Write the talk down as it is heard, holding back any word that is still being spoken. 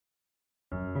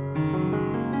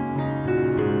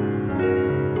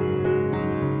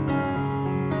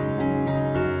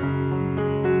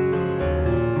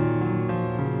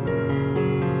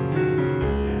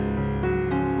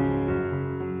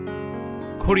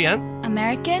코리안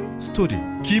아메리칸 스토리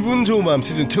기분 좋은 마음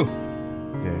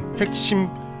시즌2 핵심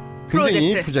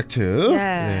굉장히 프로젝트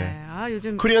네.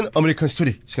 요즘 코리안 아메리칸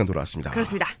스토리 시간 돌아왔습니다.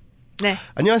 그렇습니다. 네.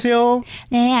 안녕하세요.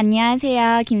 네,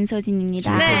 안녕하세요. 김소진입니다.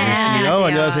 김소진 씨.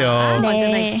 안녕하세요.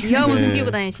 네. 귀여운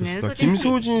숨기고 다니시는 소진 씨.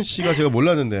 김소진 씨가 제가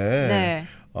몰랐는데 네.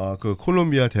 그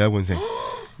콜롬비아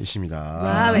대학원생이십니다.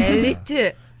 와,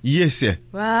 엘리트. ESL.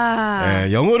 와.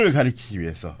 네, 영어를 가르치기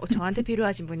위해서. 저한테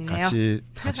필요하신 분이네요.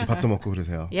 같이 밥도 먹고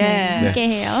그러세요. 예. 네.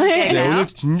 함께해요. 네, 오늘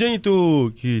굉장히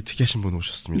또 특이하신 분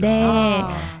오셨습니다. 네.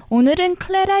 오늘은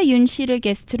클라라 윤 씨를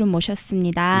게스트로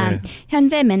모셨습니다. 네.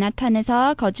 현재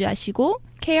맨하탄에서 거주하시고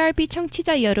KRB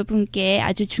청취자 여러분께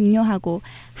아주 중요하고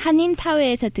한인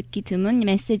사회에서 듣기 드문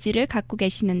메시지를 갖고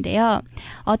계시는데요.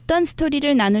 어떤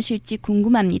스토리를 나누실지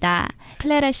궁금합니다.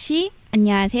 클라라 씨,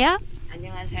 안녕하세요.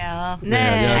 안녕하세요. 네,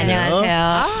 안녕하세요.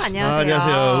 안녕하세요.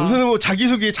 안녕하세요. 우선은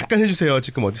자기소개 잠깐 해주세요.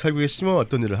 지금 어디 살고 계시면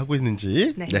어떤 일을 하고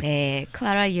있는지. 네,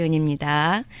 클라라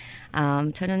윤입니다.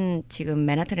 저는 지금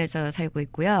맨하탄에서 살고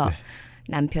있고요. 네.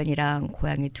 남편이랑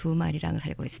고양이 2마리랑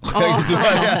살고 있습니다. 고양이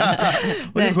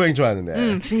 2마리야. 어디 고양이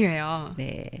좋아하는데. 중요해요.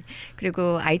 네,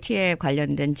 그리고 IT에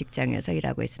관련된 직장에서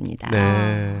일하고 있습니다.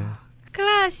 네.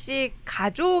 클라라 씨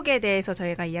가족에 대해서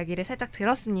저희가 이야기를 살짝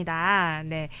들었습니다.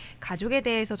 네, 가족에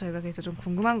대해서 저희가 그래서 좀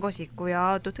궁금한 것이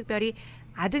있고요. 또 특별히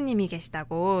아드님이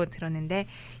계시다고 들었는데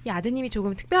이 아드님이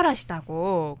조금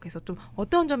특별하시다고 그래서 좀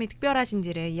어떤 점이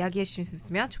특별하신지를 이야기해 주실 수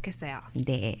있으면 좋겠어요.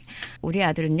 네, 우리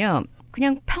아들은요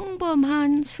그냥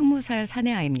평범한 20살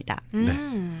사내 아이입니다.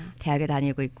 대학에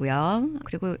다니고 있고요.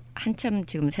 그리고 한참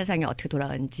지금 세상이 어떻게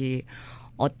돌아가는지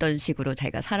어떤 식으로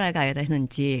자기가 살아가야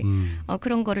되는지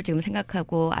그런 거를 지금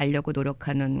생각하고 알려고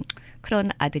노력하는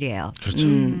그런 아들이에요. 그렇죠.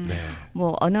 네.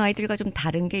 뭐 어느 아이들과 좀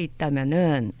다른 게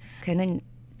있다면은 걔는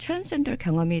트랜스젠더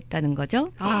경험이 있다는 거죠.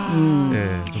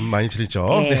 네, 좀 많이 들리죠.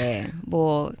 네.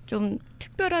 뭐 좀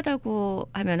특별하다고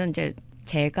하면은 이제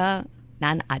제가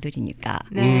난 아들이니까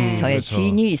저의 그렇죠.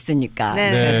 지인이 있으니까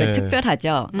네.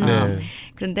 특별하죠. 네.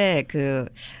 그런데 그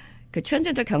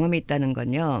트랜스젠더 경험이 있다는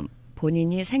건요.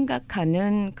 본인이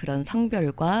생각하는 그런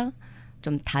성별과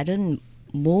좀 다른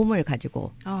몸을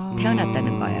가지고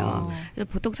태어났다는 거예요. 그래서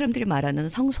보통 사람들이 말하는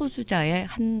성소수자의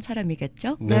한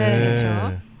사람이겠죠? 네.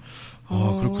 그렇죠.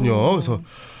 그렇군요. 그래서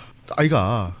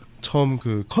아이가 처음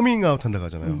커밍아웃 한다고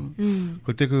하잖아요.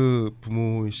 그때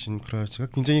부모이신 클라라 씨가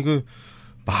굉장히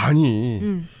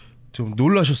많이 좀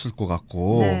놀라셨을 것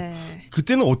같고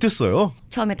그때는 어땠어요?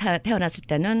 처음에 태어났을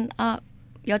때는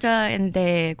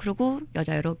여자인데 그리고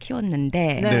여자애로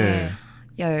키웠는데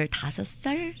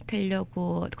 15살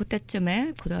되려고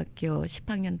그때쯤에 고등학교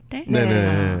 10학년 때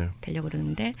되려고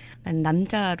그러는데 난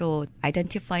남자로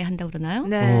아이덴티파이 한다고 그러나요?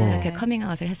 그렇게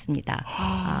커밍아웃을 했습니다.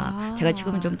 제가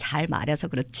지금은 좀 잘 말해서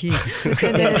그렇지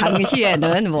그때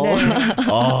당시에는 뭐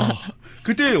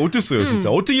그때 어땠어요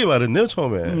진짜? 어떻게 말했네요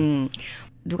처음에?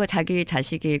 누가 자기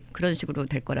자식이 그런 식으로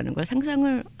될 거라는 걸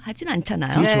상상을 하진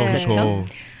않잖아요. 그렇죠.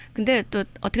 근데 또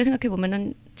어떻게 생각해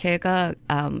보면은 제가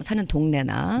사는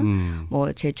동네나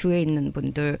뭐 제 주위에 있는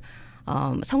분들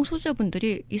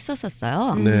성소수자분들이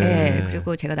있었어요. 네.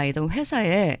 그리고 제가 다니던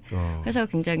회사가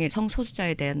굉장히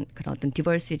성소수자에 대한 그런 어떤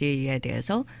디버시티에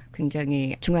대해서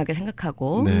굉장히 중요하게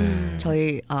생각하고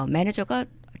저희 매니저가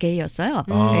게이였어요.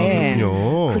 네.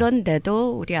 그렇군요.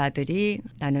 그런데도 우리 아들이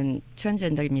나는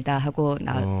트랜스젠더입니다 하고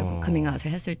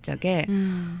커밍아웃을 했을 적에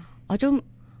좀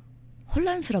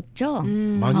혼란스럽죠.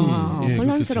 많이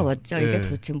혼란스러웠죠. 그렇겠죠. 이게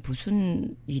도대체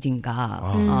무슨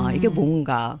일인가? 이게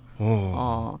뭔가?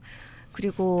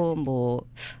 그리고 뭐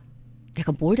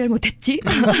내가 뭘 잘못했지?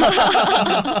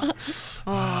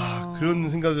 그런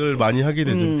생각을 많이 하게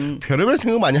되죠. 별의별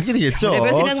생각 많이 하게 되겠죠.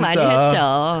 별의별 생각 진짜. 많이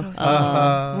했죠.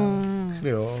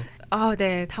 그래요.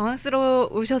 네.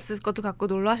 당황스러우셨을 것도 같고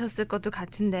놀라셨을 것도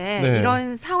같은데 네.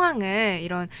 이런 상황을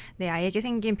이런 내 아이에게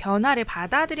생긴 변화를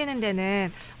받아들이는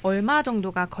데는 얼마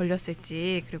정도가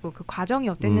걸렸을지 그리고 그 과정이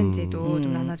어땠는지도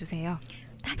좀 나눠주세요.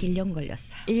 딱 1년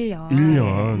걸렸어요.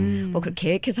 1년. 뭐 그렇게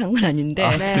계획해서 한 건 아닌데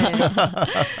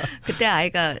그때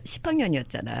아이가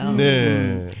 10학년이었잖아요.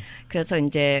 네. 그래서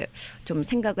이제 좀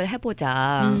생각을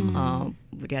해보자.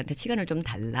 우리한테 시간을 좀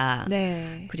달라.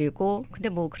 네. 그리고 근데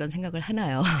뭐 그런 생각을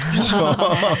하나요? 그렇죠.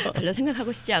 별로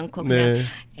생각하고 싶지 않고 그냥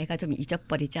애가 좀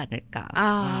잊어버리지 않을까.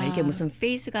 이게 무슨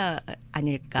페이스가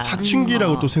아닐까.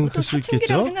 사춘기라고 또 생각할 수 있겠죠.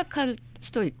 사춘기라고 생각할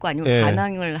수도 있고 아니면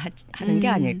반항을 하는 게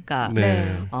아닐까.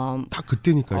 다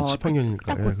그때니까요. 10학년이니까.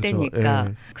 딱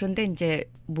그때니까. 그런데 이제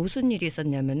무슨 일이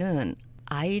있었냐면은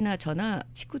아이나 저나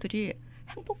친구들이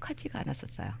행복하지가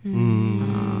않았었어요.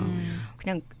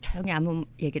 그냥 조용히 아무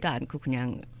얘기도 않고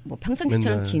그냥 뭐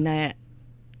평상시처럼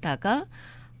지내다가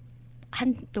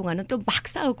한동안은 또 막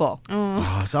싸우고.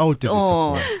 싸울 때도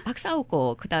있었고. 막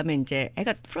싸우고 그다음에 이제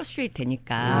애가 프러스트레이트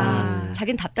되니까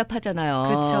자기는 답답하잖아요.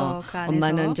 그렇죠. 그 안에서.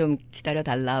 엄마는 좀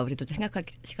기다려달라. 우리도 좀 생각할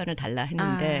시간을 달라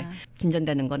했는데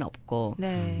진전되는 건 없고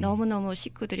네. 너무너무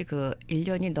식구들이 그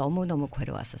 1년이 너무너무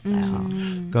괴로웠었어요.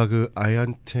 그러니까 그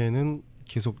아이한테는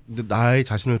계속 나의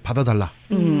자신을 받아달라.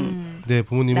 네,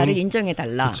 부모님은 나를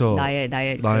인정해달라. 그쵸. 나의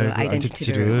그 그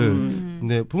아이덴티티를.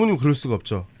 근데 부모님은 그럴 수가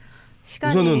없죠.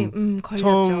 시간이 우선은 걸렸죠.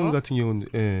 처음 같은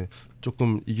경우는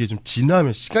조금 이게 좀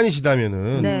시간이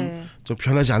지나면은 네. 좀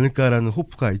변하지 않을까라는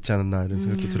호프가 있지 않았나 이런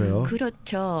생각도 들어요.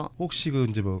 그렇죠. 혹시 그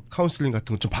이제 뭐 카운슬링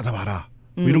같은 거 좀 받아봐라.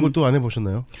 뭐 이런 것도 안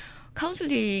해보셨나요?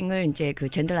 카운슬링을 이제 그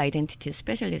젠더 아이덴티티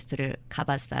스페셜리스트를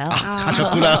가봤어요.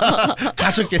 가셨구나.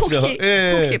 가셨겠죠.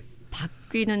 혹시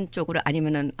바뀌는 쪽으로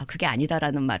아니면은 그게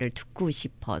아니다라는 말을 듣고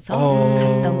싶어서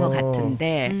갔던 것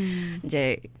같은데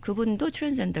이제 그분도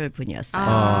트랜스젠더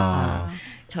분이었어요.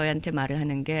 저희한테 말을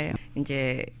하는 게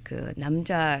이제 그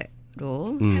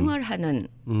남자로 생활하는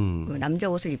그 남자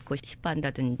옷을 입고 싶어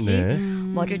한다든지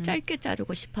머리를 짧게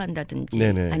자르고 싶어 한다든지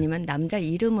네네. 아니면 남자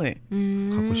이름을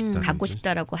갖고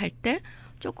싶다라고 할 때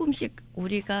조금씩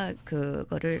우리가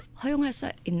그거를 허용할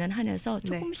수 있는 한에서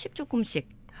조금씩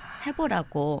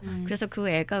해보라고. 그래서 그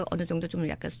애가 어느 정도 좀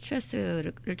약간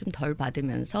스트레스를 좀 덜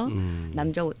받으면서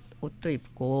남자 옷도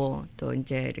입고 또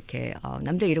이제 이렇게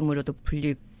남자 이름으로도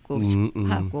불리고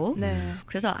하고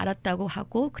그래서 알았다고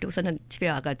하고 그리고서는 집에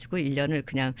와가지고 1년을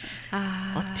그냥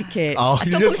어떻게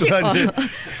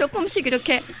조금씩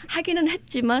이렇게 하기는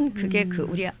했지만 그게 그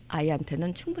우리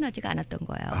아이한테는 충분하지가 않았던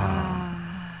거예요.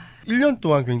 1년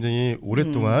동안 굉장히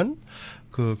오랫동안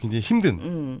그 굉장히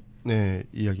힘든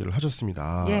이야기를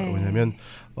하셨습니다. 왜냐하면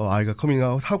아이가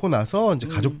커밍아웃 하고 나서 이제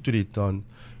가족들이 있던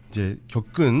이제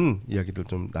겪은 이야기들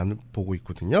좀 나눠보고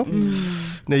있거든요.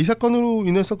 네, 이 사건으로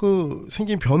인해서 그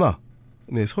생긴 변화,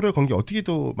 서로의 관계 어떻게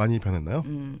또 많이 변했나요?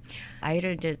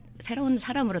 아이를 이제 새로운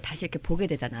사람으로 다시 이렇게 보게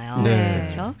되잖아요.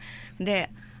 그렇죠? 근데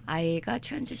아이가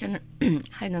트랜지션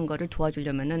하는 거를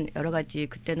도와주려면은 여러 가지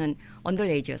그때는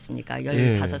언더에이지였으니까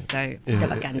 15살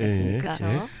그때밖에 안 됐으니까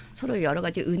서로 여러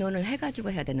가지 의논을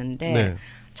해가지고 해야 되는데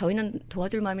저희는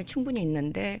도와줄 마음이 충분히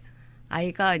있는데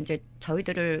아이가 이제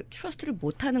저희들을 트러스트를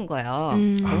못하는 거예요.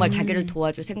 정말 자기를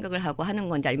도와줄 생각을 하고 하는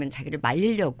건지 아니면 자기를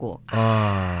말리려고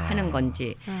하는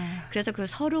건지. 그래서 그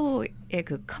서로의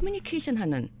그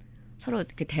커뮤니케이션하는 서로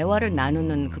이렇게 대화를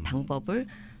나누는 그 방법을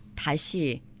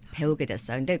다시 배우게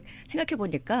됐어요. 근데 생각해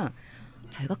보니까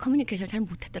저희가 커뮤니케이션을 잘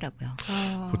못했더라고요.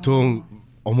 보통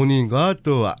어머님과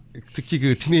또 특히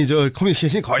그 티네이저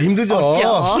커뮤니케이션이 거의 힘들죠.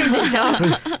 힘들죠.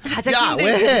 가장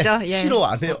힘들죠. 싫어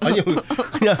안 해요. 아니요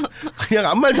그냥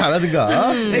아무 말도 안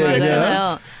하든가.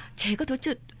 그렇잖아요. 제가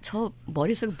도대체 저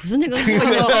머릿속에 무슨 생각을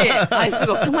하고 있는지 알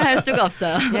수가 없어요. 정말 알 수가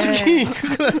없어요. 특히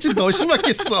그건 더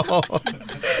심하겠어.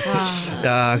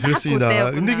 야,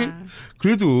 그렇습니다. 근데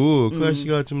그래도 그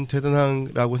아저씨가 좀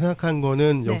대단하라고 생각한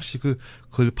거는 역시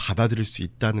그걸 받아들일 수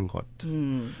있다는 것.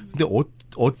 근데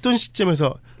어떤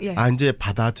시점에서 이제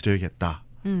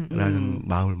받아들여야겠다라는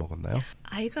마음을 먹었나요?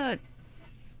 아이가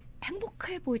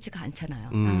행복해 보이지가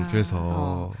않잖아요.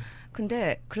 그래서.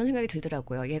 근데 그런 생각이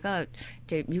들더라고요. 얘가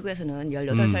이제 미국에서는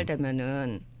 18살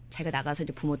되면은 자기가 나가서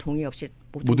이제 부모 동의 없이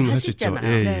모든 걸 할 수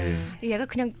있잖아요. 얘가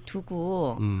그냥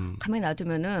두고 가만히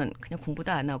놔두면은 그냥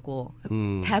공부도 안 하고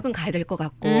대학은 가야 될 것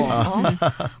같고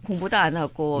공부도 안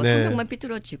하고 성격만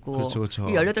삐뚤어지고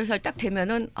 18살 딱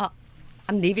되면은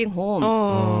I'm leaving home.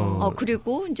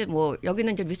 그리고 이제 뭐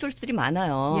여기는 이제 리소스들이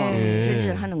많아요.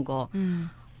 리서치를 하는 거.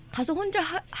 가서 혼자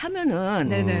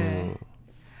하면은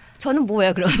저는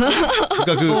뭐야 그럼?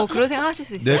 그러니까 그런 생각 하실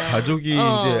수 있어요. 내 가족이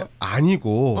이제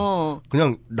아니고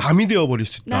그냥 남이 되어 버릴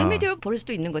수 있다. 남이 되어 버릴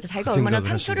수도 있는 거죠. 자기가 얼마나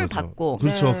상처를 받고.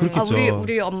 그렇죠, 그렇겠죠.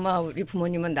 우리 엄마, 우리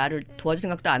부모님은 나를 도와줄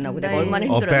생각도 안 하고 내가 얼마나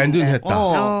힘들었는데. abandon했다.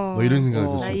 뭐 이런 생각이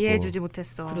들었고. 나 이해해주지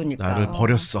못했어. 그러니까. 나를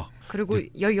버렸어. 그리고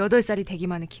 18살이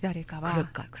되기만을 기다릴까봐.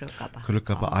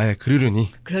 그럴까봐. 아예 그러려니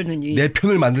내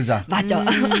편을 만들자. 맞아.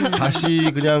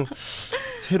 다시 그냥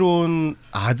새로운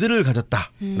아들을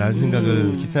가졌다라는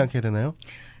생각을 생각해야 되나요?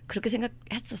 그렇게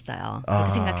생각했었어요.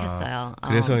 그렇게 생각했어요.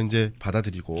 그래서 이제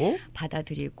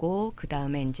받아들이고 그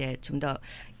다음에 이제 좀 더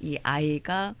이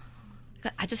아이가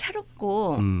아주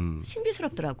새롭고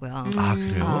신비스럽더라고요.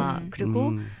 그래요?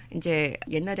 그리고 이제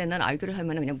옛날에는 알교를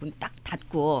하면 그냥 문 딱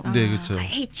닫고 네, 그렇죠.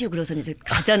 헤이츠 그러서 이제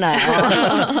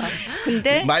가잖아요.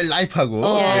 근데 마이 라이프하고.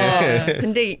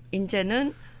 근데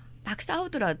이제는 막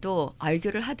싸우더라도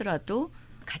알교를 하더라도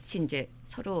같이 이제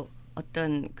서로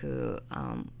어떤 그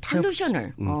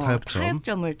솔루션을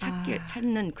타협점을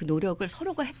찾는 그 노력을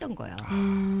서로가 했던 거예요.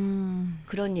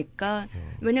 그러니까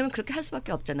왜냐하면 그렇게 할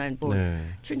수밖에 없잖아요. 뭐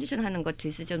트랜지션 하는 거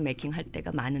디시전 메이킹 할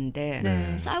때가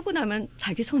많은데 싸우고 나면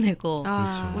자기 손해고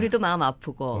그렇죠. 우리도 마음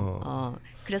아프고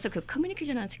그래서 그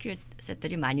커뮤니케이션하는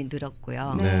스킬셋들이 많이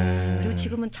늘었고요. 그리고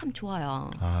지금은 참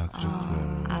좋아요.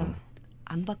 그렇군요.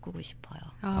 안 바꾸고 싶어요.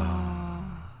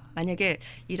 만약에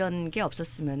이런 게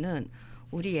없었으면은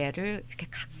우리 애를 이렇게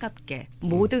가깝게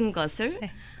모든 것을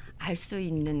알 수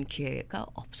있는 기회가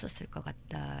없었을 것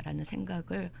같다라는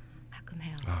생각을 가끔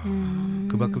해요.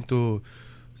 그만큼 또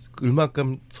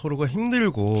얼마큼 서로가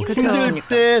힘들고 힘들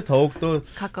때 더욱더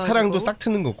사랑도 싹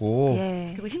트는 거고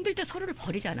그리고 힘들 때 서로를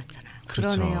버리지 않았잖아요.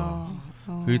 그렇죠.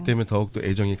 그렇기 때문에 더욱더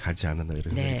애정이 가지 않았나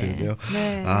이런 생각이 들고요.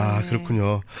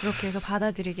 그렇군요. 그렇게 해서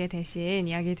받아들이게 되신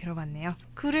이야기 들어봤네요.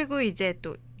 그리고 이제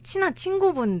또 친한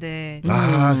친구분들,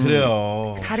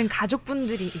 그래요. 다른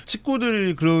가족분들이,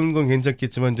 친구들 그런 건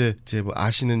괜찮겠지만 이제 뭐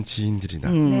아시는 지인들이나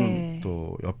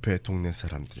또 옆에 동네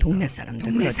사람들, 그렇죠.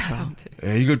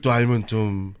 이걸 또 알면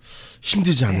좀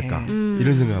힘들지 않을까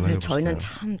이런 생각 안 해봤어요. 저희는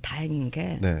참 다행인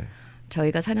게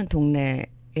저희가 사는 동네의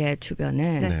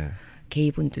주변에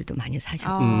게이분들도 많이 사시고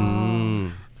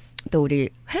또 우리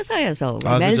회사에서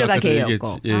매니저가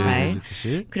게이였고,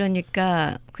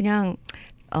 그러니까 그냥.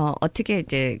 어떻게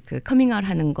이제 그 커밍아웃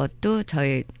하는 것도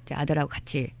저희 이제 아들하고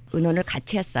같이 의논을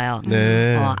같이 했어요.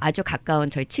 아주 가까운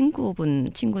저희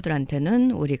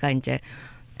친구들한테는 우리가 이제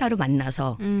따로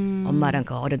만나서 엄마랑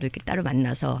그 어른들끼리 따로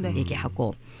만나서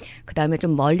얘기하고 그다음에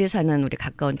좀 멀리 사는 우리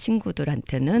가까운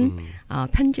친구들한테는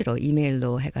편지로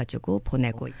이메일로 해가지고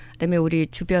보내고 그다음에 우리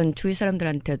주위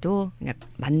사람들한테도 그냥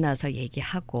만나서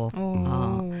얘기하고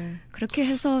그렇게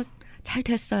해서 잘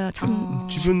됐어요. 참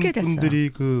쉽게 됐어요. 주변 분들이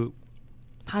그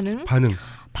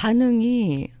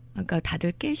반응이 그러니까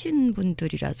다들 깨신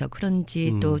분들이라서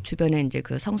그런지 또 주변에 이제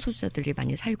그 성소수자들이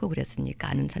많이 살고 그랬으니까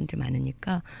아는 사람들이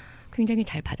많으니까 굉장히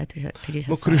잘 받아들이셨어요.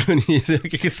 뭐 그러려니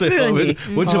생각했겠어요.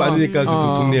 원체 많으니까 그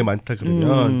동네에 많다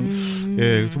그러면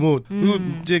뭐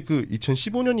이제 그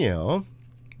 2015년이에요.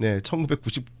 네,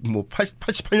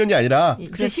 1988년이 아니라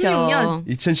 2016년.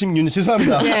 2016년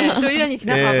죄송합니다. 또 1년이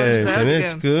지나가버렸어요. 그다음에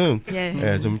지금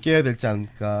좀 깨야 될지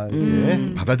않을까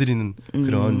받아들이는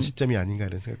그런 시점이 아닌가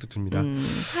이런 생각도 듭니다.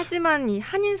 하지만 이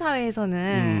한인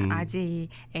사회에서는 아직 이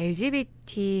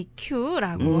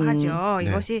LGBTQ라고 하죠.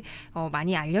 이것이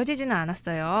많이 알려지지는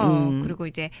않았어요. 그리고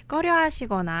이제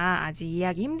꺼려하시거나 아직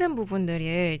이해하기 힘든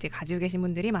부분들을 이제 가지고 계신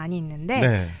분들이 많이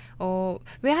있는데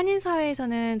왜 한인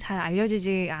사회에서는 잘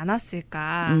알려지지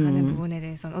않았을까 하는 부분에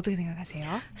대해서는 어떻게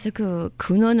생각하세요? 그래서 그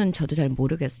근원은 저도 잘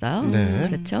모르겠어요.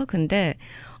 그렇죠. 근데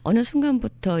어느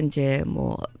순간부터 이제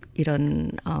뭐 이런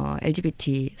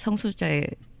LGBT 성소수자에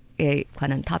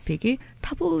관한 토픽이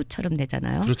타부처럼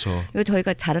되잖아요. 그렇죠. 이거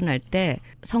저희가 자라날 때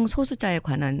성소수자에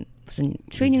관한 무슨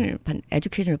트레이닝을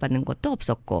에듀케이션을 받는 것도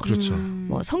없었고, 그렇죠.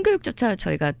 뭐 성교육조차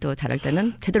저희가 또 자랄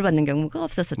때는 제대로 받는 경우가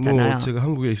없었었잖아요. 뭐 제가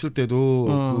한국에 있을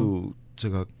때도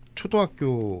제가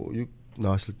초등학교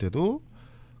나왔을 때도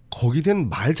거기 된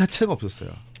말 자체가 없었어요.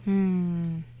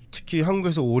 특히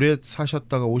한국에서 오래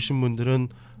사셨다가 오신 분들은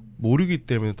모르기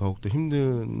때문에 더욱더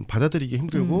받아들이기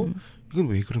힘들고 이건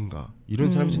왜 그런가 이런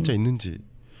사람이 진짜 있는지.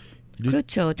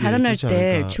 그렇죠. 자라날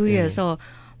때 주위에서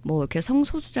뭐 이렇게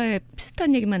성소수자의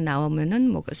비슷한 얘기만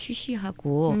나오면은 뭐가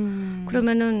쉬쉬하고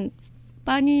그러면은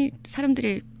빤히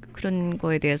사람들이 그런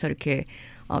거에 대해서 이렇게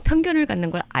편견을 갖는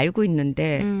걸 알고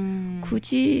있는데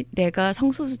굳이 내가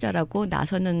성소수자라고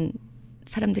나서는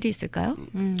사람들이 있을까요?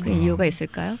 그 이유가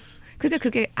있을까요? 그러니까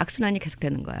그게 악순환이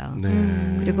계속되는 거예요.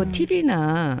 그리고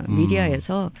TV나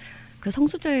미디어에서 그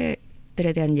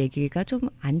성소수자들에 대한 얘기가 좀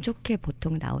안 좋게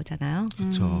보통 나오잖아요.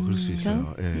 그렇죠. 그럴 수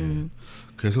있어요.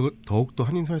 그래서 더욱더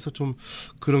한인사회에서 좀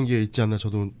그런 게 있지 않나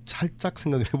저도 살짝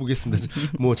생각을 해보겠습니다.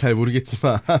 뭐 잘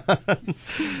모르겠지만.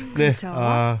 네.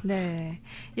 그렇죠. 네.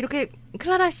 이렇게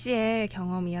클라라 씨의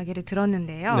경험 이야기를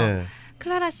들었는데요.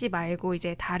 클라라 씨 말고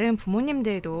이제 다른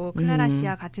부모님들도 클라라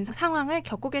씨와 같은 상황을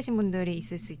겪고 계신 분들이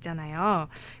있을 수 있잖아요.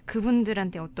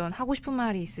 그분들한테 어떤 하고 싶은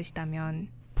말이 있으시다면?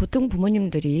 보통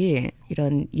부모님들이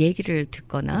이런 얘기를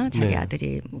듣거나 자기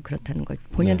아들이 뭐 그렇다는 걸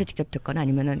본인한테 직접 듣거나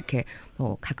아니면은 이렇게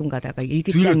뭐 가끔 가다가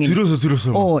일기장이 들어서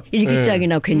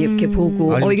일기장이나 괜히 이렇게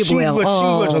보고 이게 뭐야?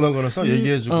 친구가 전화 걸어서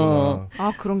얘기해주고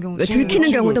그런 경우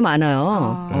들키는 경우도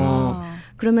많아요.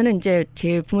 그러면은 이제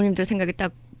제일 부모님들 생각이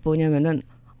딱 뭐냐면은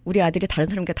우리 아들이 다른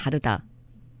사람과 다르다.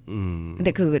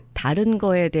 근데 그 다른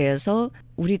거에 대해서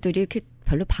우리들이 이렇게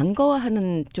별로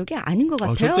반가워하는 쪽이 아닌 것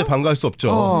같아요. 절대 반가워할 수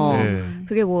없죠.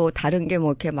 그게 뭐 다른 게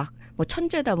뭐 이렇게 막 뭐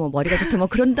천재다, 뭐 머리가 좋다, 뭐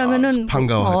그런다면은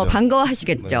반가워하죠.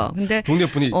 반가워하시겠죠. 근데 동네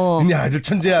분이 니네 아들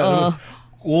천재야.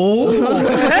 오.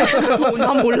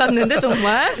 난 몰랐는데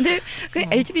정말. 근데 그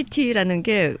LGBT라는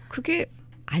게 그게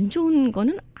안 좋은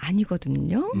거는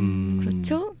아니거든요.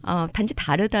 그렇죠? 단지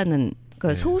다르다는 그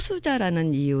네.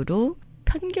 소수자라는 이유로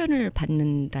편견을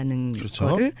받는다는 그렇죠.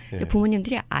 거를 네. 이제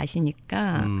부모님들이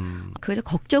아시니까 그래서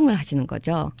걱정을 하시는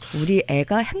거죠. 우리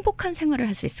애가 행복한 생활을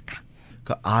할 수 있을까?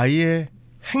 그러니까 아이의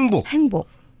행복.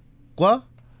 행복과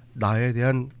나에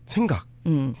대한 생각.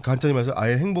 간단히 말해서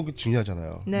아이의 행복이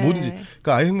중요하잖아요. 네. 뭐든지.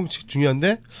 그러니까 아이의 행복이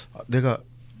중요한데 내가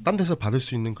딴 데서 받을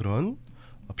수 있는 그런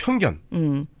편견.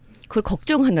 그걸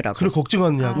걱정하느라고. 그걸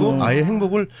걱정하느냐고 아이의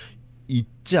행복을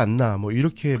잊지 않나 뭐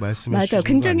이렇게 말씀해 주시는 맞아요.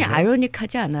 굉장히 거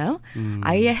아이러닉하지 않아요?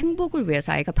 아이의 행복을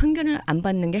위해서 아이가 편견을 안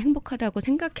받는 게 행복하다고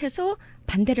생각해서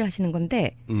반대를 하시는 건데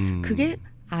그게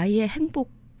아이의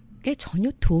행복에 전혀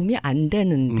도움이 안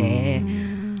되는데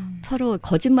서로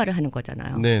거짓말을 하는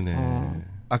거잖아요. 네네.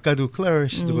 아까도 클라라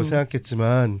씨도 그걸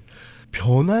생각했지만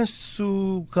변할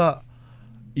수가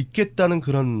있겠다는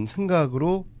그런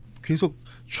생각으로 계속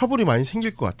트러블이 많이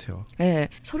생길 것 같아요. 네,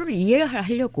 서로를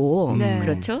이해하려고 네.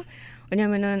 그렇죠.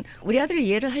 왜냐하면은 우리 아들을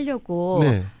이해를 하려고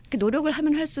네. 이렇게 노력을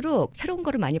하면 할수록 새로운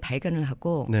거를 많이 발견을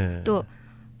하고 네. 또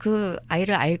그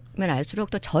아이를 알면 알수록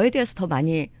또 저에 대해서 더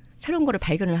많이 새로운 거를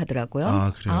발견을 하더라고요.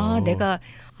 아, 그래요? 내가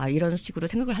이런 식으로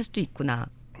생각을 할 수도 있구나.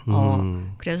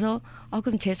 그래서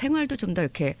그럼 제 생활도 좀 더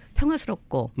이렇게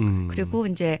평화스럽고 그리고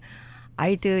이제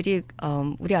아이들이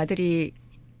우리 아들이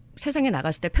세상에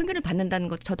나갔을 때 편견을 받는다는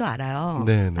것 저도 알아요.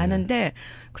 네네. 아는데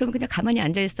그럼 그냥 가만히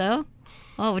앉아 있어요?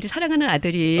 우리 사랑하는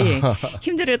아들이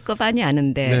힘들 거 많이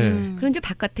아는데 네. 그럼 이제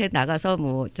바깥에 나가서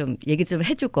뭐 좀 얘기 좀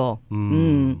해주고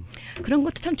그런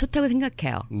것도 참 좋다고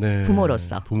생각해요. 네.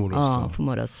 부모로서.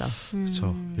 부모로서.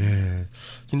 그렇죠. 예.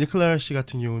 근데 클라라 씨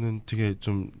같은 경우는 되게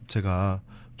좀 제가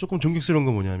조금 존경스러운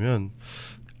건 뭐냐면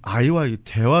아이와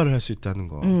대화를 할 수 있다는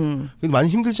거. 근데 많이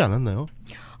힘들지 않았나요?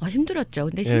 힘들었죠.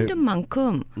 근데 힘든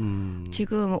만큼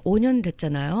지금 5년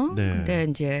됐잖아요. 네. 근데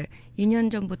이제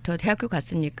 2년 전부터 대학교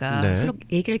갔으니까 네. 서로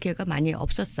얘기할 기회가 많이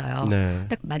없었어요. 네.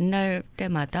 딱 만날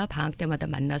때마다 방학 때마다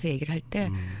만나서 얘기를 할 때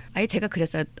아예 제가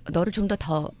그랬어요. 너를 좀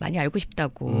더 많이 알고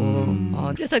싶다고.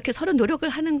 그래서 이렇게 서로 노력을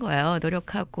하는 거예요.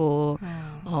 노력하고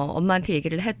엄마한테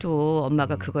얘기를 해도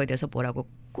엄마가 그거에 대해서 뭐라고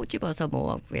꼬집어서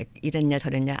뭐 왜 이랬냐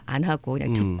저랬냐 안 하고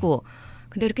그냥 듣고.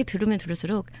 근데 이렇게 들으면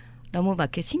들을수록 너무 막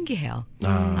이렇게 신기해요.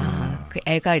 그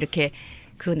애가 이렇게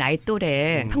그 나이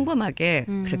또래에 평범하게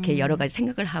그렇게 여러 가지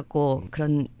생각을 하고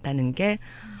그런다는 게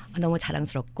너무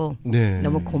자랑스럽고 네.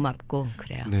 너무 고맙고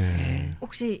그래요. 네. 네.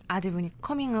 혹시 아들분이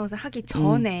커밍아웃을 하기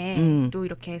전에 또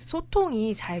이렇게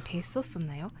소통이 잘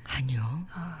됐었었나요? 아니요.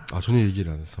 전혀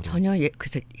얘기를 안 했어요. 전혀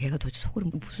그래서 얘가 도대체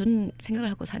속으로 무슨 생각을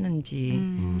하고 사는지.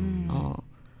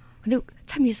 근데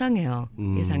참 이상해요.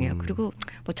 이상해요. 그리고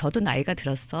뭐 저도 나이가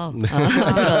들었어. 네.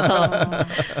 들어서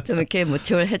좀 이렇게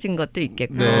모치월해진 것도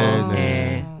있겠고. 네,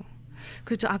 네.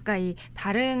 그렇죠. 아까 이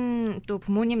다른 또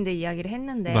부모님들 이야기를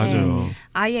했는데 맞아요.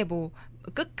 아예 뭐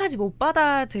끝까지 못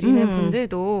받아들이는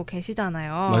분들도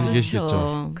계시잖아요. 많이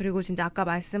계시겠죠. 그리고 진짜 아까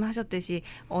말씀하셨듯이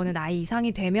어느 나이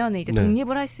이상이 되면 이제 네.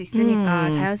 독립을 할 수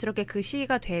있으니까 자연스럽게 그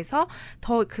시기가 돼서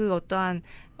더 그 어떠한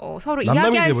서로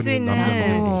남남이 이야기할 수 돼버리는, 있는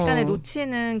남남이. 시간을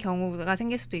놓치는 경우가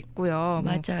생길 수도 있고요.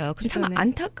 맞아요. 근데 참 주변에.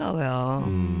 안타까워요.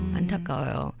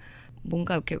 안타까워요.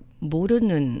 뭔가 이렇게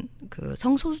모르는 그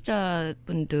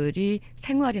성소수자분들이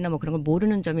생활이나 뭐 그런 걸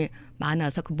모르는 점이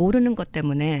많아서 그 모르는 것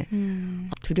때문에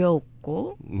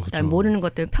두려웠고 그렇죠. 그다음에 모르는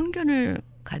것 때문에 편견을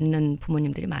갖는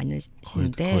부모님들이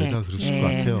많으신데 거의 다 그러실 것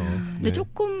같아요. 근데 네.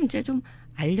 조금 이제 좀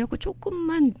알려고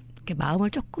조금만 이렇게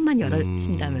마음을 조금만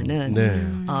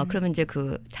열어주신다면은 그러면 이제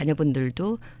그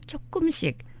자녀분들도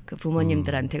조금씩 그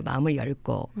부모님들한테 마음을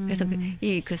열고 그래서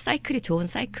그 사이클이 좋은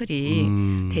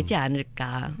사이클이 되지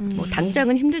않을까. 뭐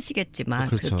당장은 힘드시겠지만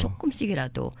그렇죠. 그래도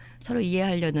조금씩이라도 서로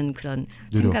이해하려는 그런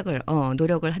생각을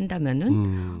노력을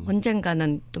한다면은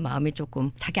언젠가는 또 마음이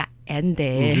조금 자기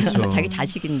애인데 그렇죠. 자기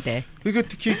자식인데. 그러니까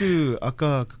특히 그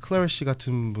아까 그 클라라 씨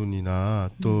같은 분이나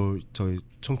또 저희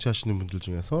청취하시는 분들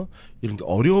중에서 이런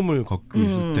어려움을 겪고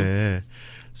있을 때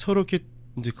서로 이렇게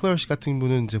이제 클라라 씨 같은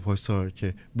분은 이제 벌써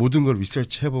이렇게 모든 걸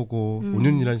리서치 해보고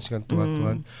 5년이라는 시간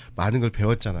동안 많은 걸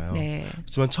배웠잖아요. 네.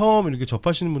 하지만 처음 이렇게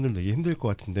접하시는 분들은 되게 힘들 것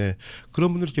같은데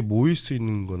그런 분들 이렇게 모일 수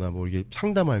있는 거나 뭐 이게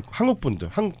상담할 한국 분들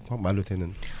한국 말로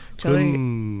되는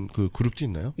그런 그 그룹도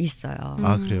있나요? 있어요.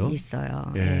 아 그래요?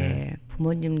 있어요. 예. 네.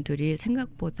 부모님들이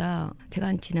생각보다 제가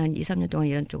한 지난 2, 3년 동안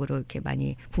이런 쪽으로 이렇게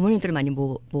많이 부모님들을 많이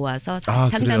모아서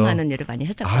상담하는 일을 많이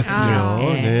했었거든요. 그래요?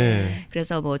 네.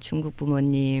 그래서 뭐 중국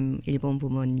부모님, 일본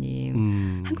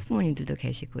부모님, 한국 부모님들도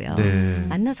계시고요. 네.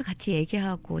 만나서 같이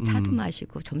얘기하고 차도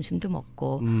마시고 점심도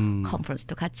먹고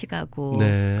컨퍼런스도 같이 가고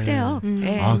네. 그래요.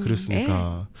 네.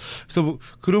 그렇습니까? 그래서 뭐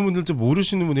그런 분들 좀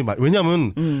모르시는 분이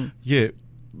왜냐하면 이게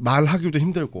말하기도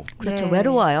힘들고. 그렇죠. 네.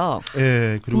 외로워요.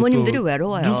 예, 그리고 부모님들이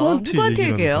외로워요.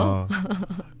 누구한테 얘기해요?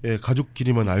 예,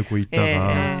 가족끼리만 알고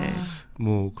있다가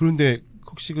뭐 그런데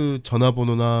혹시 그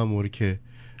전화번호나 뭐 이렇게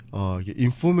이게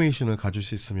인포메이션을 가질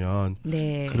수 있으면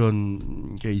네.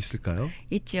 그런 게 있을까요?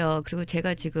 있죠. 그리고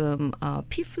제가 지금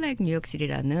PFLAG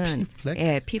뉴욕시티라는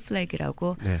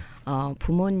PFLAG이라고 네.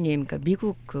 부모님, 그러니까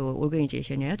미국 그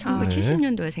오르가니제이션이에요.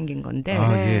 1970년도에 생긴 건데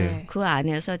예. 그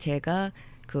안에서 제가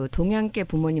그 동양계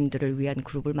부모님들을 위한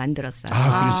그룹을 만들었어요.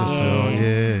 그러셨어요.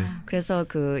 예. 그래서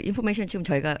그 인포메이션 지금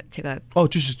제가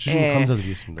주시면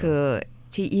감사드리겠습니다. 그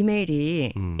제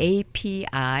이메일이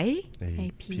API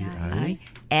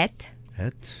at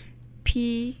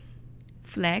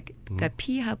PFLAG 그러니까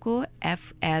P하고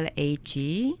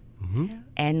FLAG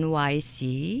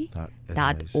nyc.org.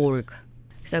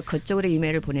 그래서 그쪽으로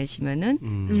이메일을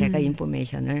보내시면은 제가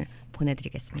인포메이션을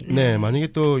보내드리겠습니다. 네, 만약에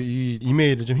또 이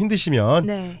이메일을 좀 힘드시면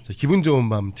네. 기분 좋은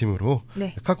밤 팀으로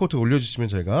네. 카카오톡 올려주시면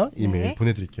저희가 이메일 네.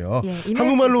 보내드릴게요. 예,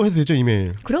 한국말로 해도 되죠,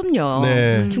 이메일? 그럼요.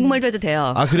 네. 중국말도 해도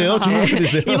돼요. 그래요? 중국말도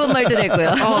되세요? 일본말도 되고요.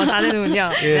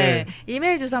 다르군요. 예. 네.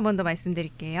 이메일 주소 한 번 더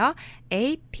말씀드릴게요.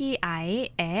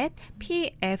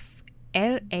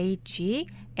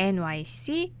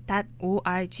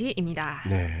 api@pflag.nyc.org입니다.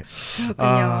 네.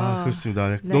 그렇군요. 그렇습니다.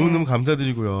 네. 너무너무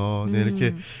감사드리고요. 네,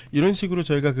 이렇게 이런 식으로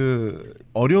저희가 그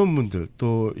어려운 분들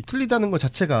또 틀리다는 것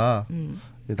자체가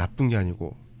나쁜 게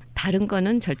아니고 다른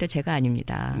거는 절대 죄가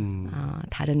아닙니다.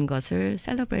 다른 것을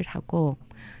셀러브레이트하고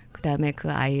그다음에 그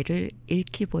아이를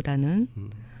잃기보다는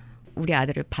우리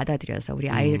아들을 받아들여서 우리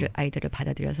아이들을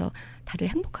받아들여서 다들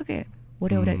행복하게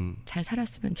오래오래 잘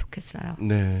살았으면 좋겠어요.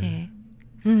 네. 네.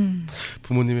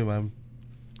 부모님의 마음인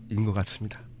것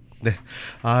같습니다. 네.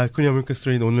 코리아 물가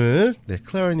스토리 오늘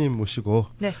클라라님 모시고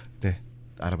네,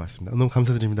 알아봤습니다. 너무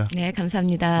감사드립니다. 네,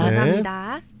 감사합니다. 네.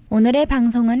 감사합니다. 오늘의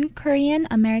방송은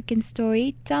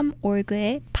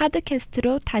koreanamericanstory.org의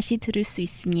팟캐스트로 다시 들을 수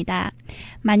있습니다.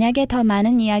 만약에 더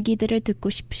많은 이야기들을 듣고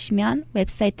싶으시면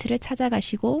웹사이트를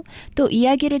찾아가시고 또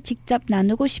이야기를 직접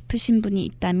나누고 싶으신 분이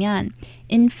있다면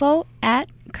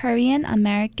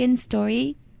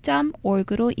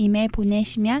info@koreanamericanstory.org로 이메일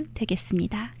보내시면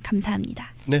되겠습니다.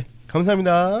 감사합니다. 네,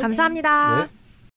 감사합니다. 감사합니다. 네.